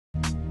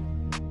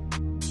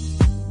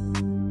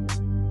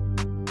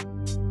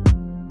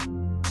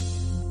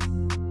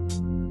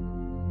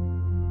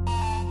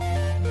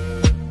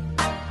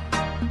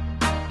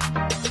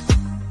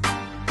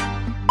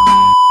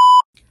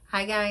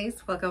Hi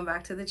guys, welcome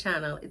back to the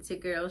channel. It's your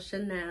girl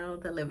Chanel,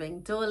 the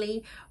Living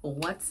Dolly.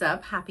 What's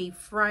up? Happy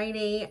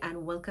Friday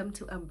and welcome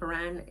to a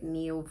brand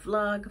new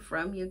vlog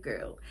from your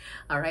girl.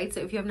 Alright, so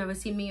if you have never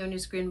seen me on your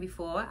screen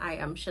before, I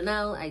am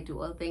Chanel. I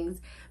do all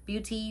things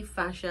beauty,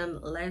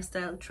 fashion,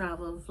 lifestyle,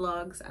 travel,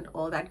 vlogs, and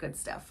all that good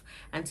stuff.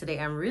 And today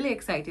I'm really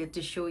excited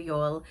to show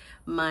y'all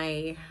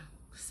my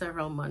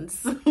several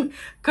months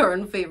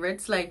current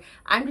favorites. Like,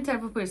 I'm the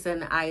type of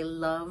person, I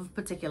love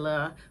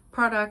particular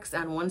products,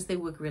 and once they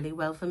work really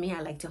well for me,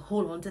 I like to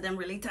hold on to them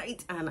really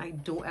tight, and I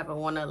don't ever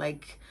want to,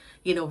 like,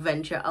 you know,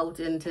 venture out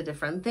into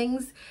different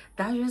things.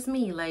 That's just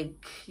me.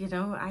 Like, you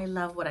know, I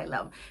love what I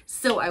love.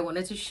 So I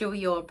wanted to show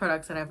you all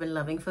products that I've been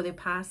loving for the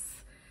past,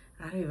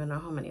 I don't even know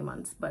how many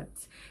months, but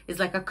it's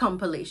like a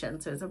compilation.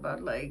 So it's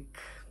about, like,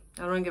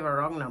 I don't give a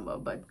wrong number,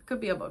 but could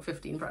be about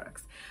 15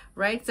 products,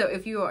 right? So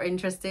if you are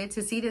interested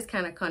to see this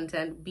kind of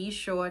content, be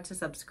sure to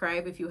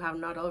subscribe if you have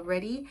not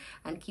already,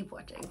 and keep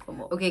watching for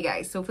more. Okay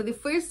guys, so for the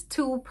first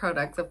two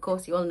products, of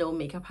course, you all know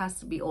makeup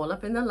has to be all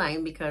up in the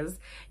line because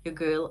your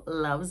girl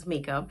loves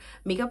makeup.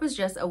 Makeup is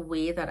just a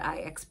way that I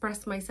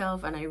express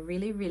myself, and I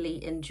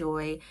really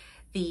enjoy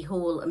the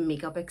whole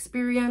makeup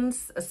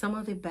experience. Some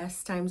of the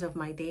best times of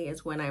my day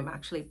is when I'm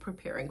actually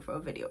preparing for a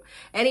video.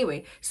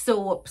 Anyway,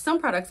 so some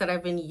products that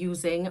I've been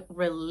using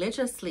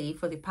religiously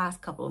for the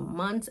past couple of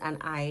months, and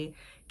I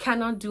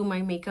cannot do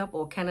my makeup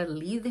or cannot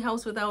leave the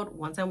house without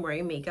once I'm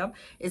wearing makeup,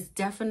 is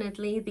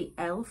definitely the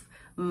e.l.f.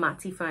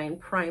 Mattifying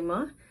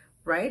Primer.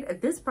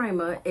 Right, this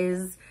primer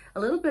is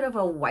a little bit of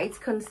a white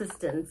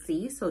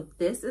consistency, so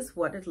this is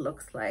what it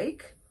looks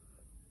like,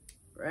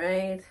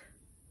 right?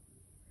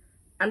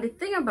 And the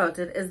thing about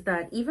it is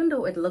that even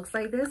though it looks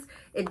like this,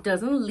 it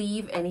doesn't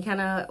leave any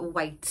kind of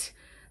white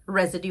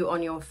residue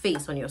on your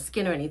face, on your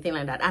skin, or anything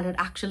like that. And it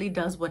actually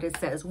does what it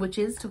says, which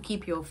is to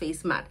keep your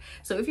face matte.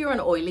 So if you're an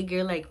oily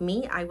girl like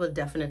me, I will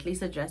definitely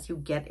suggest you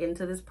get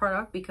into this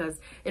product because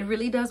it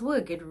really does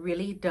work. It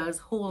really does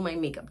hold my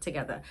makeup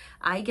together.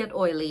 I get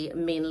oily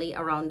mainly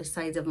around the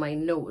sides of my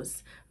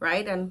nose,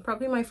 right? And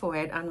probably my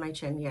forehead and my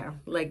chin, yeah,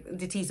 like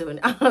the T-zone,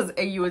 as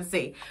you would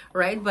say,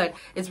 right? But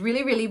it's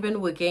really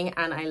been working,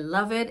 and I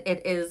love it.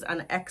 It is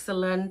an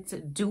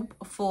excellent dupe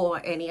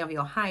for any of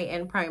your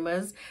high-end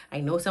primers.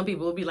 I know some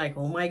people will be like,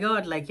 oh my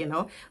god, like, you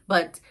know,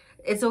 but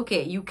it's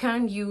okay. You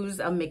can use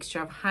a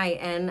mixture of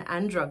high-end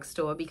and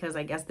drugstore, because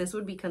I guess this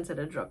would be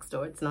considered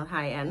drugstore. It's not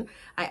high-end.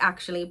 I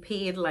actually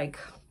paid, like,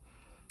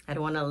 I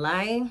don't want to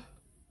lie,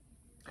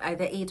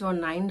 either $8 or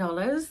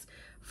 $9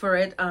 for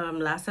it.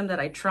 Last time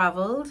that I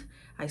traveled,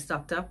 I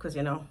stocked up because,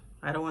 you know,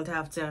 I don't want to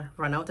have to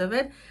run out of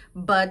it.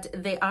 But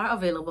they are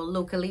available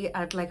locally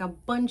at like a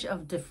bunch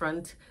of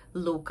different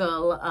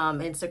local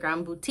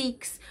Instagram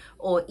boutiques,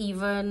 or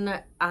even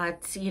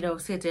at, you know,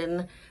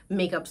 certain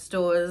makeup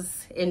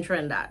stores in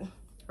Trinidad,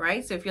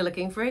 right? So if you're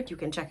looking for it, you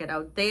can check it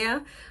out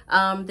there.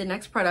 The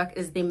next product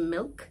is the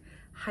Milk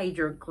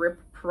Hydro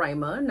Grip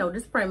Primer. Now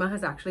this primer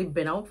has actually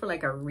been out for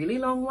like a really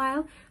long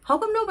while. How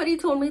come nobody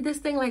told me this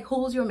thing like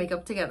holds your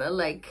makeup together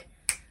like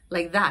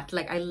that?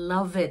 Like, I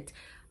love it.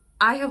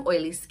 I have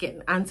oily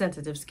skin and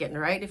sensitive skin,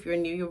 right? If you're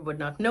new, you would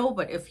not know,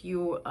 but if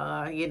you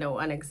you know,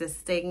 an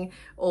existing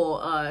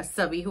or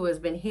subby who has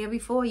been here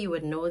before, you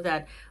would know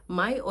that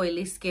my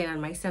oily skin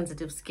and my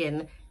sensitive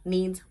skin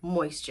needs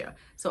moisture.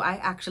 So I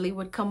actually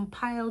would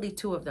compile the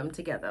two of them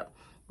together,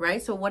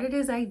 right? So what it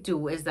is I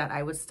do is that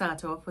I would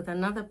start off with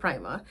another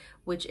primer,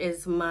 which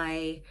is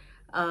my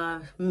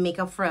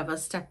Makeup Forever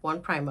Step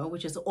 1 primer,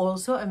 which is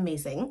also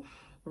amazing,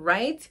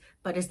 right?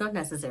 But it's not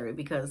necessary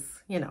because,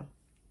 you know,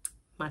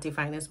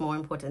 mattifying is more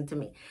important to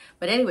me.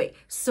 But anyway,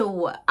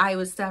 so I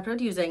would start out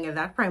using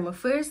that primer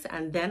first,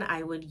 and then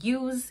I would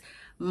use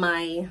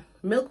my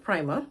Milk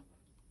Primer,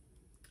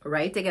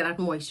 right, to get that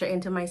moisture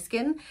into my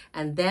skin.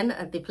 And then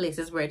at the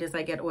places where it is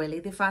I get oily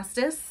the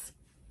fastest,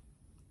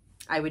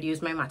 I would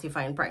use my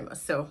mattifying primer.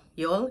 So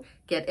you'll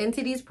get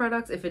into these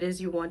products if it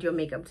is you want your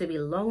makeup to be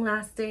long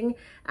lasting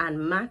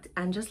and matte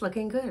and just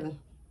looking good.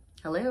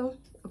 Hello.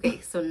 Okay,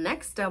 so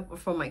next up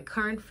for my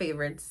current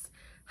favorites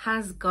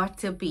has got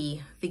to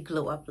be the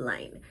Glow Up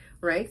line,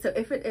 right? So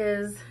if it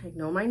is,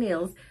 ignore my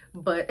nails,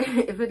 but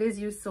if it is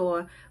you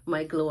saw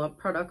my Glow Up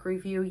product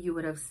review, you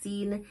would have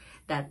seen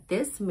that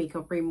this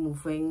makeup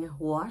removing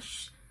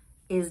wash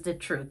is the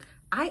truth.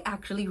 I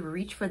actually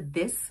reach for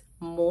this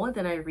more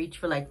than I reach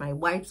for like my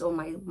wipes or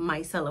my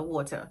micellar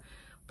water,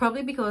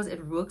 probably because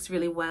it works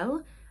really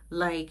well.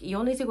 Like,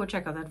 you'll need to go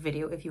check out that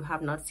video if you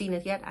have not seen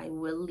it yet. I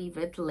will leave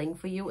it link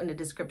for you in the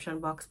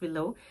description box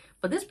below.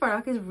 But this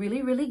product is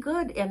really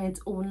good, and it's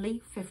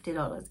only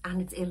 $50,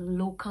 and it's a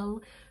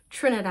local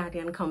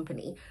Trinidadian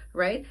company,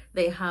 right?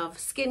 They have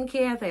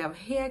skincare, they have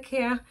hair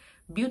care,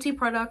 beauty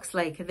products,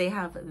 like they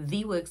have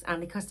the works,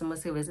 and the customer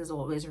service is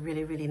always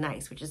really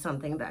nice, which is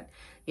something that,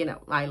 you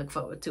know, I look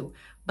forward to.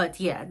 But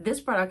yeah,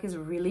 this product is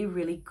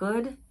really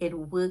good. It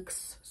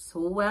works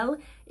so well.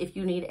 If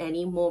you need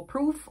any more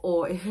proof,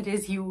 or if it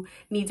is you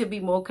need to be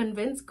more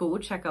convinced, go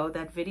check out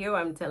that video.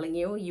 I'm telling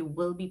you, you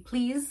will be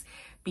pleased,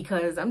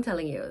 because I'm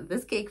telling you,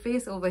 this cake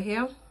face over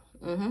here,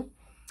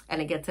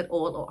 and it gets it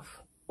all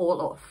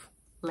off,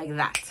 like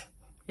that.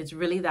 It's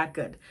really that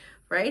good,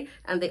 right?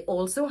 And they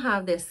also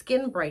have their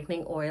skin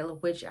brightening oil,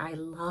 which I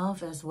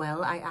love as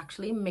well. I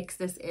actually mix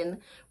this in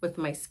with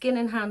my skin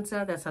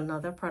enhancer. That's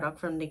another product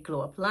from the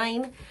Glow Up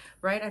line,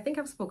 right? I think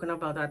I've spoken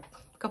about that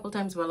a couple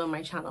times well on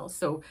my channel.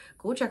 So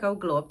go check out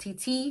Glow Up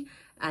TT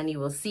and you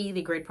will see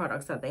the great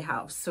products that they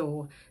have.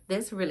 So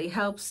this really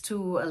helps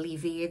to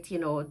alleviate, you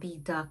know, the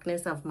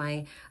darkness of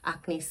my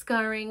acne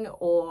scarring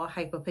or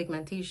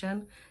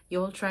hyperpigmentation.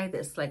 You'll try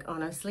this, like,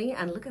 honestly,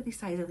 and look at the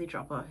size of the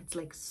dropper. It's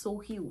like so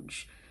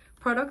huge.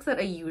 Products that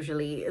are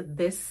usually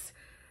this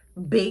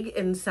big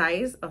in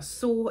size are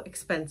so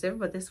expensive,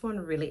 but this one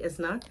really is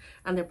not,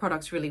 and their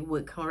products really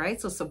work. All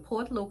right, so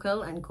support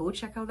local and go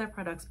check out their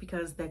products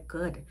because they're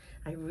good.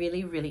 I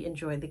really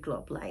enjoy the Glow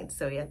Up line.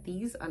 So yeah,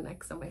 these are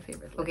next on my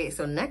favorite list. Okay,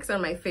 so next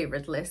on my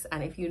favorite list,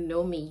 and if you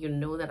know me, you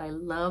know that I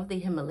love the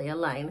Himalaya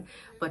line,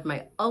 but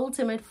my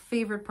ultimate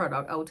favorite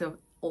product out of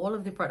all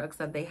of the products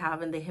that they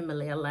have in the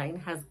Himalaya line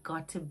has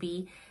got to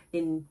be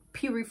the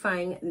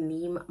purifying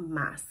neem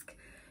mask.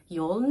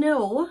 You all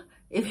know,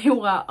 if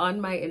you are on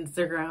my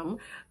Instagram,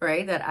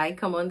 right, that I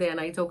come on there and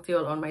I talk to you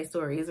all on my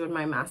stories with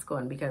my mask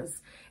on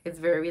because it's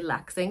very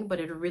relaxing, but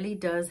it really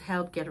does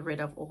help get rid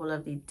of all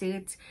of the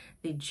dirt,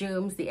 the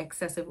germs, the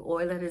excessive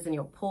oil that is in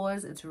your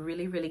pores. It's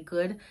really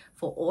good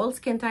for all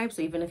skin types.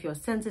 So even if you're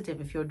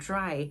sensitive, if you're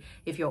dry,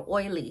 if you're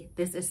oily,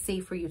 this is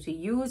safe for you to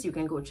use. You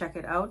can go check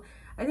it out.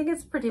 I think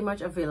it's pretty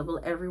much available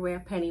everywhere,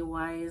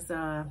 Pennywise,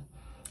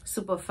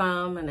 Super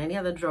Farm, and any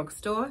other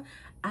drugstore.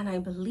 And I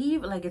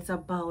believe like it's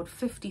about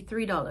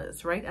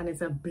 $53, right? And it's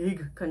a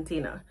big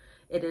container.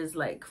 It is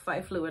like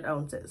 5 fluid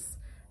ounces,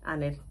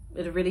 and it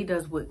really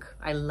does work.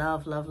 I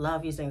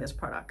love using this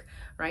product,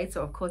 right?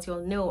 So of course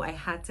you'll know I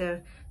had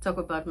to talk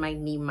about my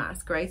neem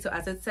mask, right? So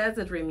as it says,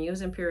 it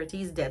removes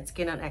impurities, dead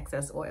skin, and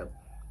excess oil,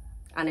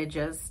 and it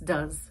just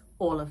does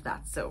all of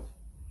that. So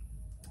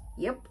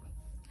yep,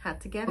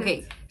 had to get it.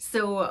 Okay,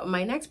 so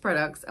my next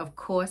products, of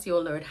course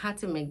you'll know it had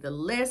to make the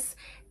list.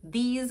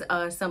 These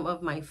are some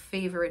of my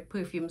favorite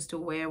perfumes to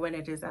wear when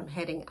it is I'm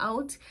heading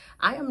out.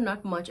 I am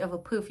not much of a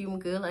perfume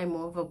girl. I'm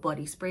more of a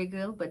body spray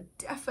girl, but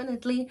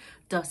definitely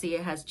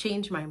DOSSIER has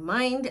changed my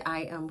mind.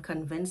 I am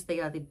convinced they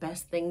are the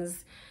best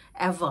things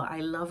ever.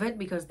 I love it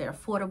because they're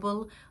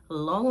affordable,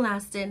 long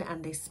lasting,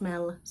 and they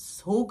smell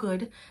so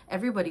good.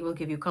 Everybody will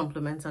give you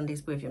compliments on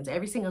these perfumes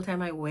every single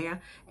time I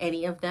wear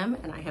any of them,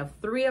 and I have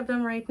 3 of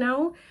them right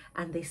now,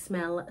 and they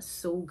smell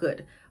so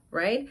good,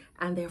 right?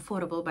 And they're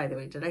affordable, by the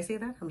way. Did I say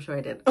that? I'm sure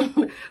I did.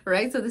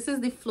 Right, so this is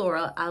the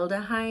floral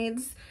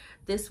aldehydes.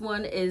 This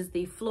one is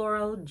the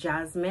floral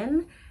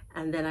jasmine,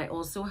 and then I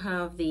also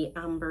have the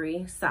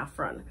ambery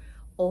saffron.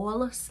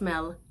 All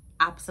smell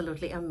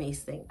absolutely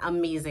amazing,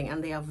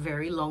 and they are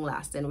very long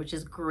lasting, which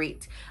is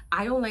great.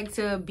 I don't like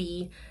to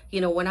be,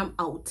 you know, when I'm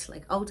out,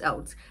 like out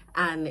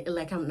and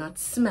like I'm not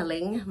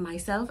smelling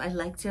myself. I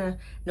like to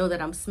know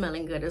that I'm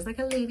smelling good. It's like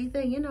a lady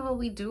thing, you know how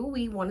we do,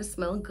 we want to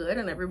smell good,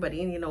 and everybody,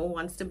 you know,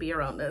 wants to be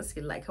around us.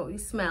 You like how we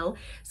smell.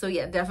 So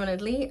yeah,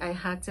 definitely I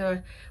had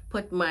to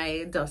put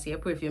my DOSSIER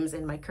perfumes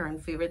in my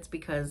current favorites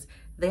because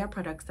they are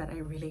products that I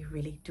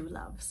really do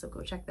love. So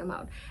go check them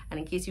out. And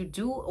in case you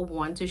do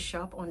want to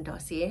shop on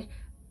DOSSIER,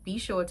 be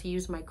sure to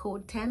use my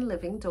code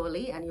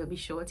TheLivingDolly, and you'll be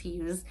sure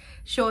to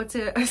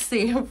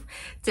save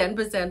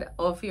 10%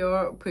 off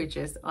your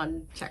purchase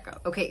on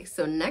checkout. Okay,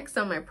 so next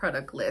on my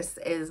product list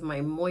is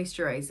my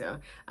moisturizer,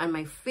 and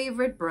my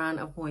favorite brand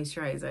of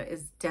moisturizer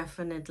is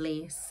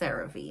definitely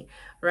CeraVe,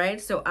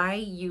 right? So I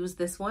use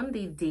this one,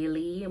 the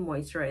Daily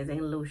Moisturizing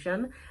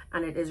Lotion,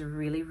 and it is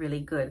really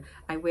good.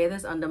 I wear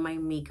this under my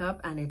makeup,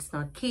 and it's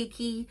not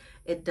cakey.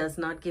 It does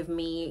not give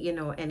me, you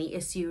know, any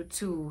issue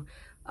to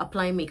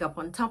apply makeup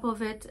on top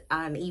of it.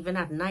 And even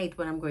at night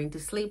when I'm going to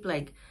sleep,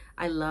 like,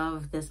 I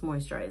love this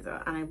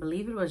moisturizer, and I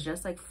believe it was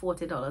just like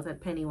 $40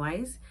 at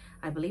Pennywise.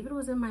 I believe it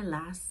was in my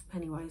last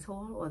Pennywise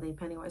haul or the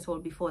Pennywise haul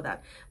before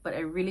that, but I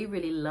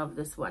really love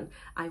this one.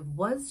 I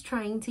was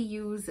trying to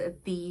use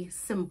the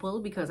Simple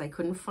because I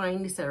couldn't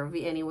find the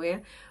CeraVe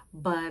anywhere,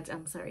 but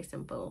I'm sorry,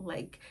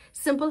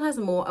 Simple has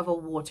more of a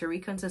watery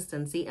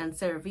consistency, and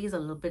CeraVe is a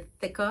little bit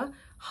thicker.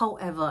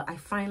 However, I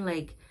find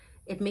like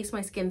it makes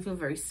my skin feel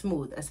very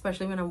smooth,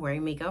 especially when I'm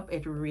wearing makeup.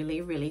 It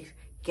really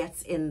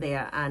gets in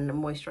there and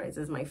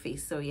moisturizes my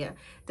face. So yeah,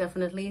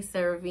 definitely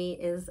CeraVe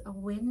is a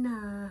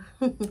winner.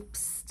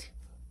 Psst.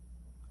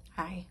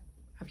 Hi,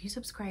 have you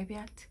subscribed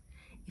yet?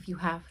 If you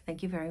have,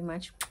 thank you very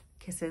much.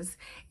 Kisses.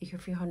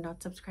 If you're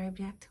not subscribed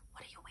yet,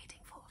 what are you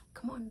waiting for?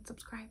 Come on,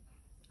 subscribe.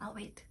 I'll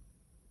wait.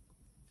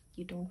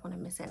 You don't want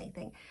to miss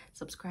anything.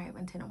 Subscribe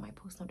and turn on my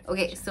post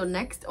notifications. Okay, so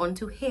next on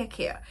to hair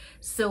care.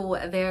 So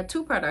there are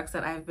 2 products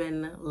that I've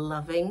been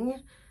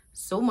loving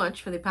so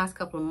much for the past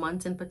couple of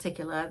months in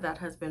particular that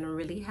has been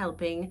really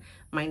helping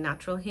my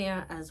natural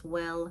hair as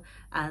well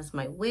as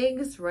my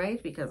wigs,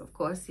 right? Because of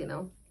course, you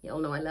know,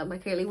 y'all know I love my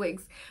curly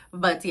wigs.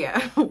 But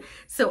yeah,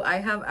 so I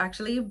have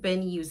actually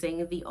been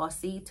using the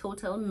Aussie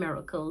Total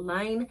Miracle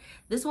line.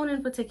 This one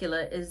in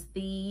particular is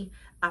the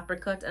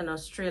apricot and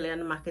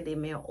Australian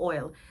macadamia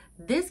oil.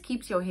 This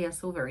keeps your hair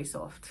so very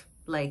soft.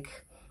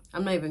 Like,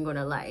 I'm not even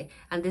gonna lie.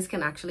 And this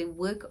can actually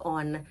work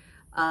on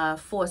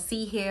for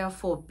C hair,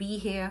 for B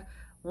hair,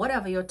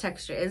 whatever your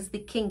texture is, the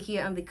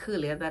kinkier and the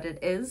curlier that it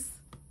is.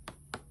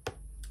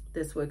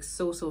 This works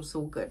so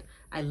good.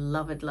 I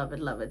love it, love it,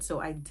 love it. So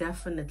I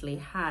definitely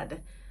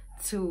had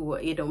to,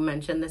 you know,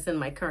 mention this in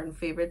my current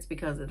favorites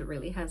because it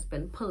really has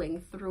been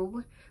pulling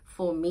through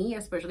for me,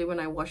 especially when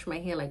I wash my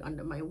hair like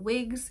under my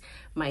wigs.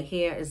 My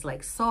hair is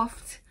like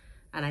soft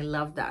and I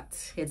love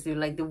that. It's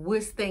like the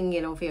worst thing,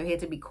 you know, for your hair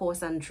to be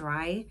coarse and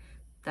dry.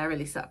 That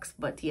really sucks.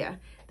 But yeah,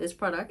 this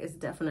product is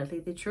definitely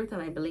the truth,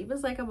 and I believe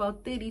it's like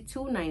about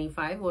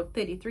 $32.95 or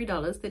 $33,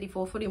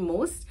 $34 for the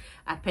most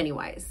at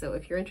Pennywise. So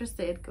if you're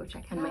interested, go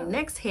check it out. And my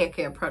next hair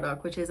care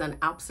product, which is an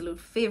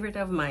absolute favorite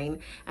of mine,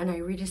 and I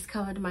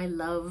rediscovered my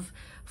love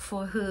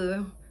for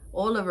her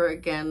all over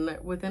again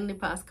within the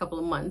past couple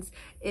of months,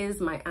 is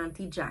my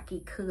Auntie Jackie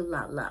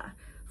Curlala.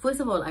 First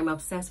of all, I'm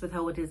obsessed with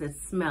how it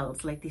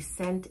smells. Like, the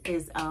scent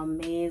is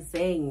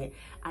amazing.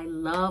 I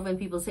love when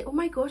people say, oh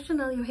my gosh,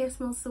 Chanel, your hair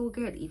smells so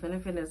good, even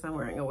if it is I'm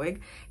wearing a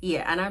wig.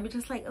 Yeah, and I'll be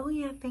just like, oh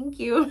yeah, thank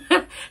you.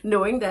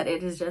 Knowing that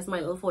it is just my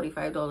little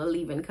 $45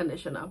 leave-in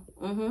conditioner.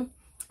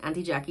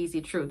 Auntie Jackie is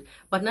the truth.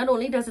 But not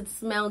only does it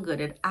smell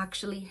good, it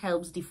actually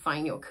helps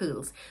define your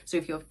curls. So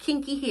if you have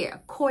kinky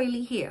hair,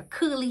 coily hair,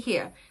 curly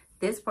hair,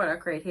 this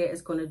product right here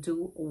is going to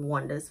do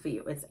wonders for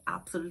you. It's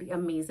absolutely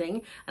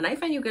amazing. And I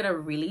find you get a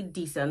really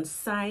decent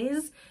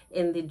size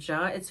in the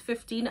jar. It's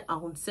 15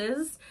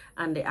 ounces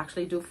and they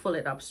actually do fill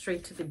it up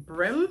straight to the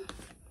brim,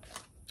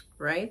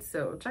 right?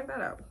 So check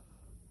that out.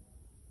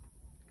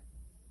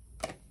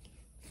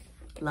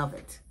 Love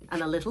it.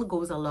 And a little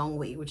goes a long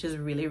way, which is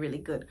really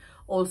good.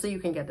 Also, you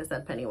can get this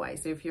at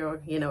Pennywise. So if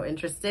you're, you know,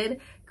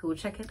 interested, go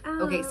check it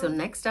out. Okay, so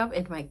next up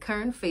in my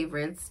current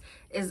favorites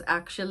is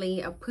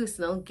actually a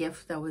personal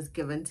gift that was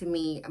given to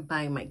me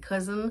by my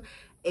cousin.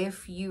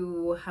 If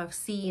you have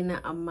seen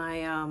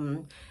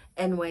my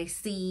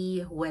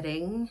NYC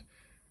wedding,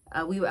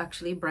 we were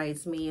actually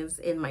bridesmaids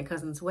in my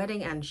cousin's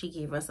wedding, and she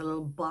gave us a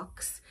little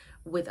box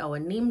with our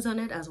names on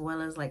it, as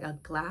well as like a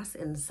glass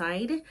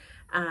inside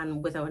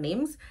and with our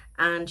names.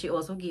 And she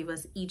also gave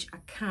us each a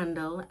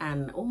candle,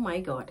 and oh my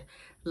god,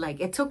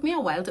 like, it took me a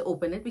while to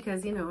open it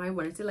because, you know, I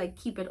wanted to like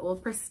keep it all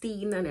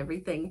pristine and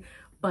everything.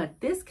 But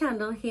this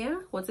candle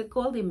here, what's it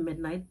called? The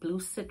Midnight Blue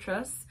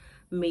Citrus,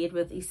 made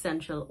with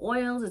essential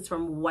oils. It's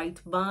from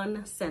White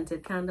Barn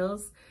Scented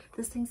Candles.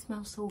 This thing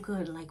smells so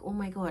good, like, oh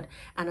my god.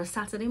 And a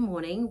Saturday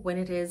morning when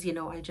it is, you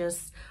know, I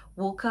just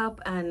woke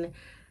up and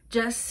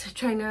just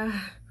trying to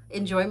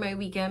enjoy my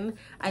weekend,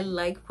 I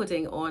like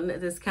putting on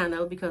this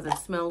candle because it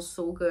smells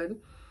so good.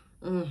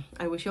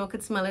 I wish y'all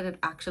could smell it. It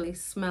actually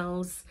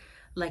smells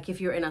like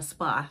if you're in a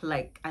spa.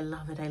 Like, I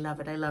love it, I love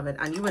it, I love it.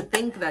 And you would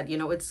think that, you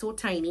know, it's so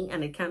tiny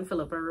and it can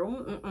fill up a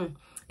room.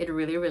 It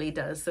really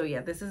does. So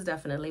yeah, this is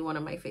definitely one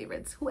of my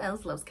favorites. Who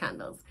else loves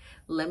candles?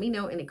 Let me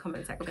know in the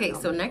comment section. Okay,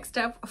 so next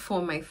up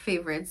for my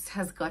favorites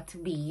has got to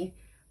be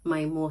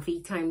my Morphe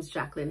x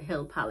Jaclyn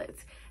Hill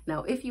palette.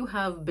 Now, if you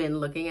have been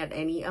looking at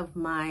any of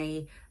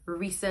my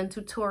recent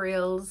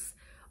tutorials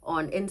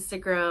on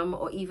Instagram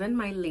or even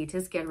my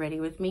latest Get Ready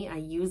With Me, I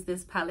use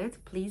this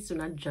palette. Please do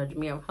not judge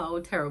me of how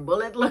terrible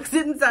it looks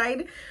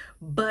inside,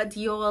 but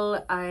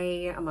y'all,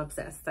 I am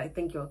obsessed. I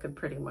think y'all could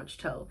pretty much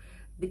tell.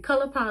 The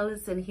color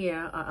palettes in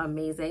here are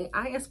amazing.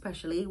 I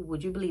especially,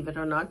 would you believe it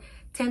or not,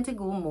 tend to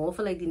go more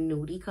for like the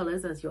nudie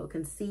colors, as y'all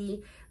can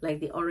see, like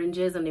the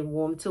oranges and the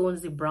warm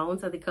tones. The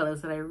browns are the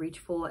colors that I reach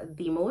for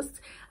the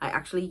most. I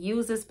actually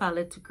use this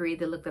palette to create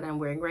the look that I'm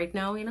wearing right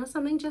now, you know,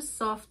 something just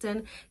soft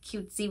and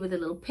cutesy with a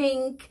little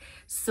pink.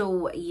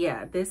 So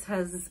yeah, this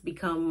has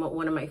become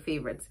one of my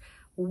favorites.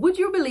 Would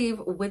you believe,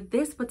 with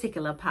this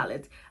particular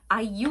palette,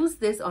 I used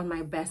this on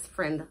my best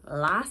friend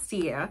last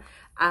year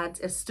at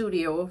a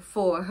studio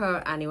for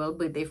her annual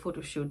birthday photo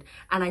shoot,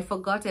 and I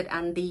forgot it,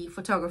 and the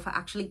photographer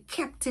actually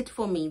kept it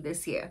for me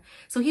this year.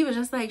 So he was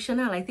just like,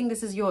 Chanel, I think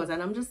this is yours.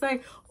 And I'm just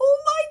like,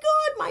 oh my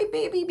god, my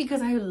baby,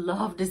 because I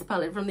love this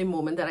palette from the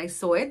moment that I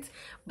saw it.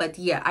 But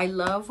yeah, I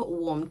love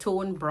warm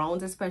tone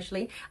browns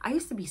especially. I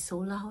used to be so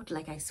loud,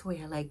 like, I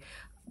swear, like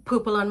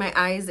purple on my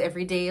eyes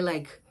every day,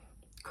 like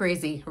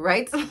crazy,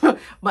 right?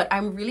 But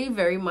I'm really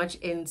very much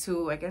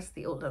into, I guess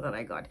the older that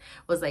I got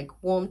was like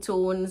warm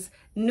tones,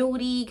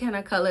 nudie kind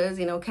of colors,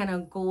 you know, kind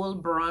of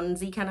gold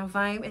bronzy kind of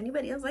vibe.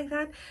 Anybody else like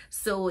that?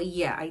 So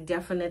yeah, I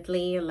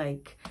definitely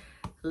like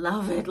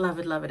love it, love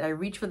it, love it. I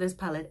reach for this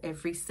palette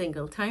every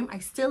single time. I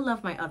still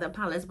love my other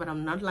palettes, but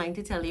I'm not lying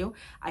to tell you,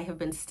 I have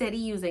been steady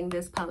using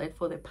this palette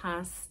for the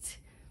past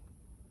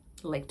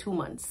like 2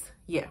 months.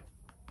 Yeah.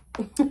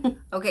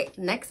 Okay,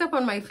 next up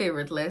on my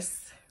favorite list,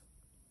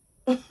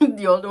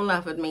 y'all don't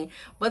laugh at me,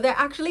 but they're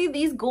actually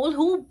these gold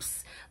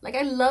hoops. Like,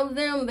 I love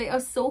them. They are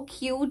so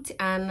cute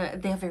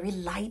and they're very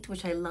light,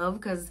 which I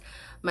love because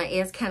my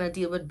ears cannot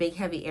deal with big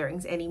heavy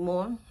earrings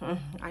anymore.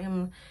 I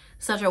am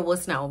such a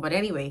wuss now. But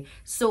anyway,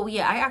 so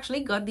yeah, I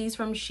actually got these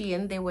from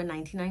SHEIN. They were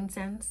 99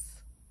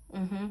 cents.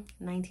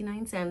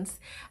 99 cents.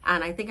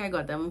 And I think I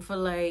got them for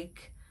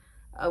like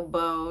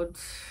about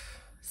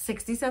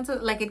 60 cents,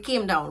 like it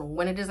came down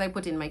when it is I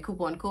put in my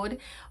coupon code.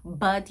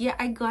 But yeah,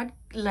 I got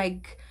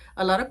like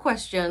a lot of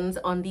questions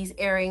on these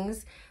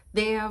earrings.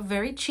 They are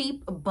very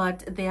cheap,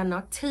 but they are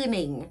not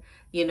turning,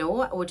 you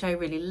know, which I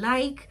really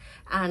like.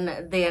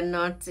 And they are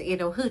not, you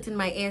know, hurting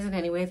my ears in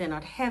any way. They're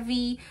not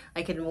heavy.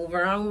 I can move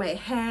around my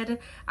head.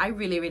 I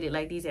really, really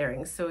like these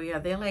earrings. So yeah,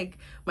 they're like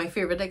my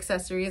favorite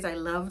accessories. I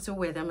love to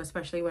wear them,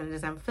 especially when it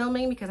is I'm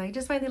filming, because I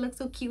just find they look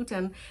so cute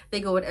and they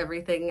go with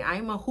everything.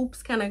 I'm a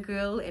hoops kind of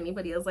girl.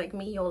 Anybody else like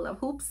me, y'all love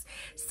hoops.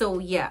 So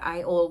yeah,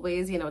 I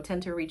always, you know,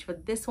 tend to reach for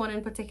this one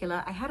in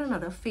particular. I had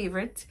another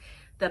favorite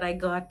that I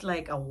got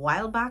like a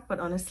while back, but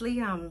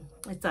honestly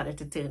it started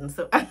to turn,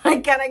 so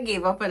I kind of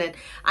gave up on it.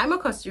 I'm a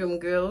costume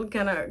girl,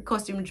 kind of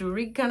costume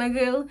jewelry kind of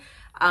girl.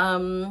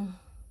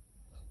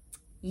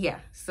 Yeah,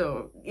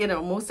 so you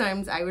know, most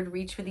times I would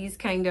reach for these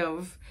kind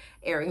of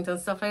earrings and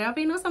stuff like that,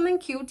 but you know, something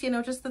cute, you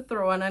know, just to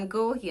throw on and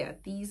go. Yeah,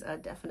 these are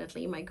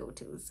definitely my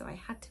go-tos, so I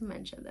had to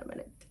mention them in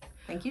it.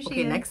 Thank you, Shein.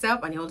 Okay, next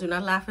up, and y'all do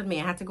not laugh at me,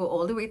 I had to go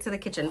all the way to the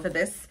kitchen for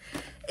this,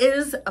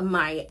 is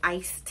my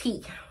iced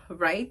tea,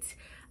 right?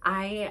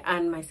 I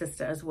and my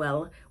sister as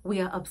well,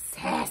 we are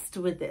obsessed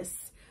with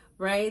this,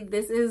 right?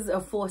 This is a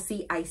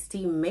 4C iced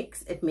tea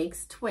mix. It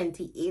makes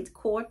 28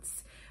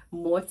 quarts,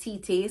 more tea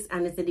taste,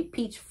 and it's in the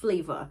peach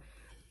flavor.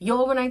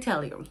 Yo, when I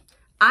tell you,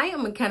 I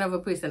am a kind of a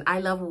person,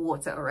 I love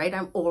water, right?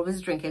 I'm always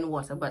drinking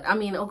water, but I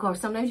mean, of course,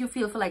 sometimes you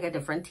feel for like a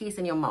different taste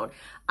in your mouth.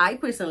 I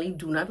personally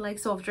do not like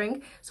soft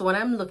drink. So when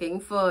I'm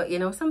looking for, you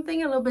know,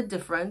 something a little bit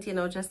different, you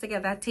know, just to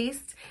get that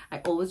taste,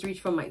 I always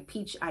reach for my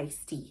peach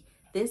iced tea.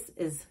 This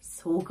is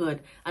so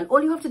good, and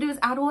all you have to do is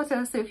add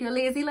water. So if you're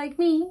lazy like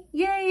me,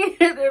 yay,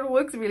 it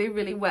works really,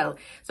 really well.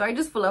 So I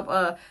just fill up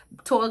a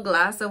tall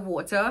glass of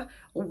water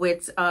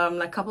with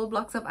a couple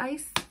blocks of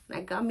ice.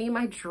 I got me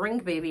my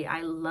drink, baby.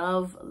 I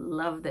love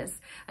this.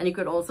 And you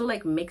could also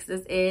like mix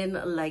this in,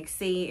 like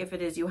say if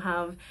it is you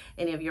have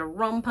any of your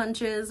rum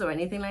punches or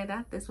anything like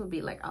that, this would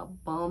be like a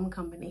bomb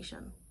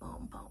combination.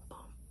 Bomb.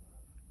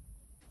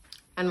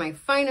 And my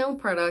final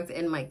product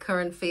in my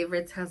current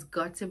favorites has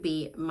got to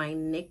be my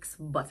NYX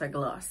Butter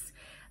Gloss.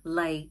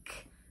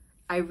 Like,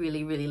 I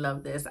really, really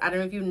love this. I don't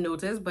know if you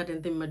noticed, but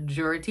in the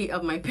majority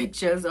of my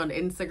pictures on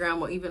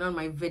Instagram or even on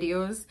my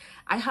videos,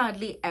 I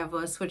hardly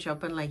ever switch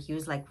up and like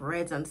use like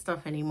reds and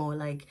stuff anymore.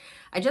 Like,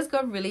 I just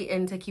got really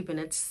into keeping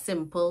it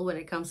simple when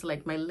it comes to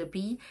like my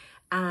lippy.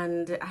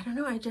 And I don't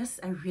know, I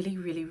really,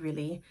 really,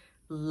 really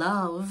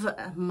love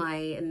my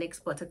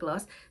NYX Butter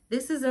Gloss.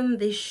 This is in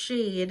the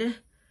shade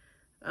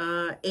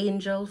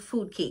Angel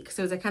Food Cake,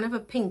 so it's a kind of a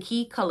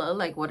pinky color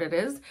like what it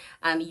is,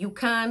 and you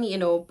can, you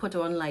know, put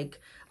on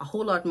like a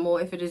whole lot more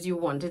if it is you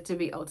want it to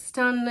be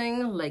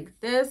outstanding like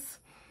this,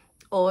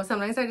 or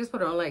sometimes I just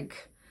put on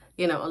like,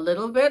 you know, a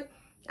little bit,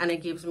 and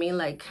it gives me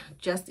like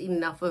just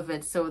enough of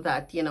it so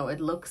that, you know, it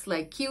looks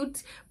like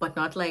cute but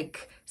not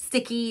like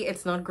sticky.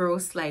 It's not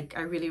gross. Like,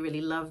 I really,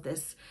 really love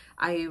this.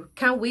 I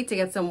can't wait to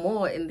get some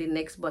more in the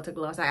NYX Butter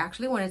Gloss. I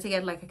actually wanted to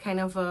get like a kind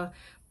of a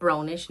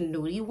brownish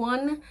nudie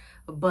one,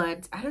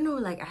 but I don't know,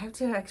 like I have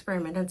to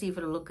experiment and see if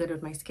it'll look good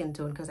with my skin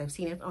tone, because I've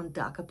seen it on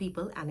darker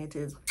people and it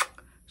is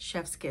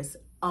chef's kiss,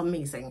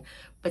 amazing.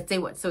 But say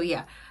what, so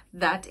yeah,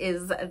 that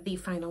is the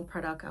final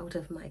product out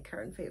of my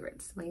current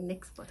favorites, my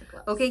NYX Butter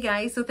Gloss. Okay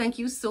guys, so thank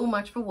you so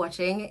much for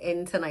watching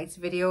in tonight's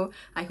video.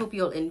 I hope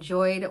you all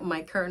enjoyed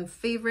my current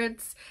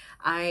favorites.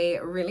 I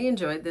really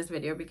enjoyed this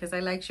video because I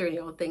like sharing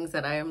you all things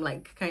that I am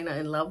like kind of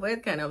in love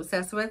with, kind of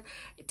obsessed with.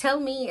 Tell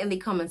me in the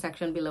comment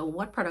section below,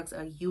 what products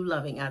are you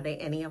loving? Are there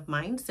any of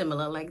mine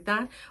similar like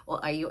that,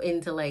 or are you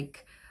into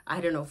like, I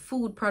don't know,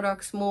 food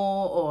products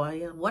more, or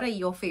you know, what are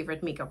your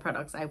favorite makeup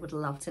products? I would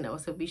love to know,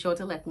 so be sure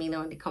to let me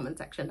know in the comment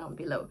section down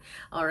below.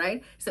 All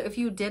right, so if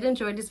you did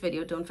enjoy this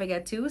video, don't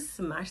forget to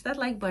smash that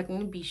like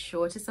button. Be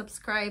sure to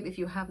subscribe if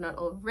you have not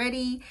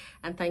already,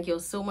 and thank you all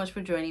so much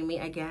for joining me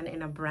again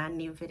in a brand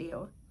new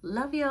video.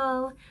 Love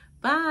y'all.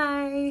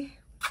 Bye.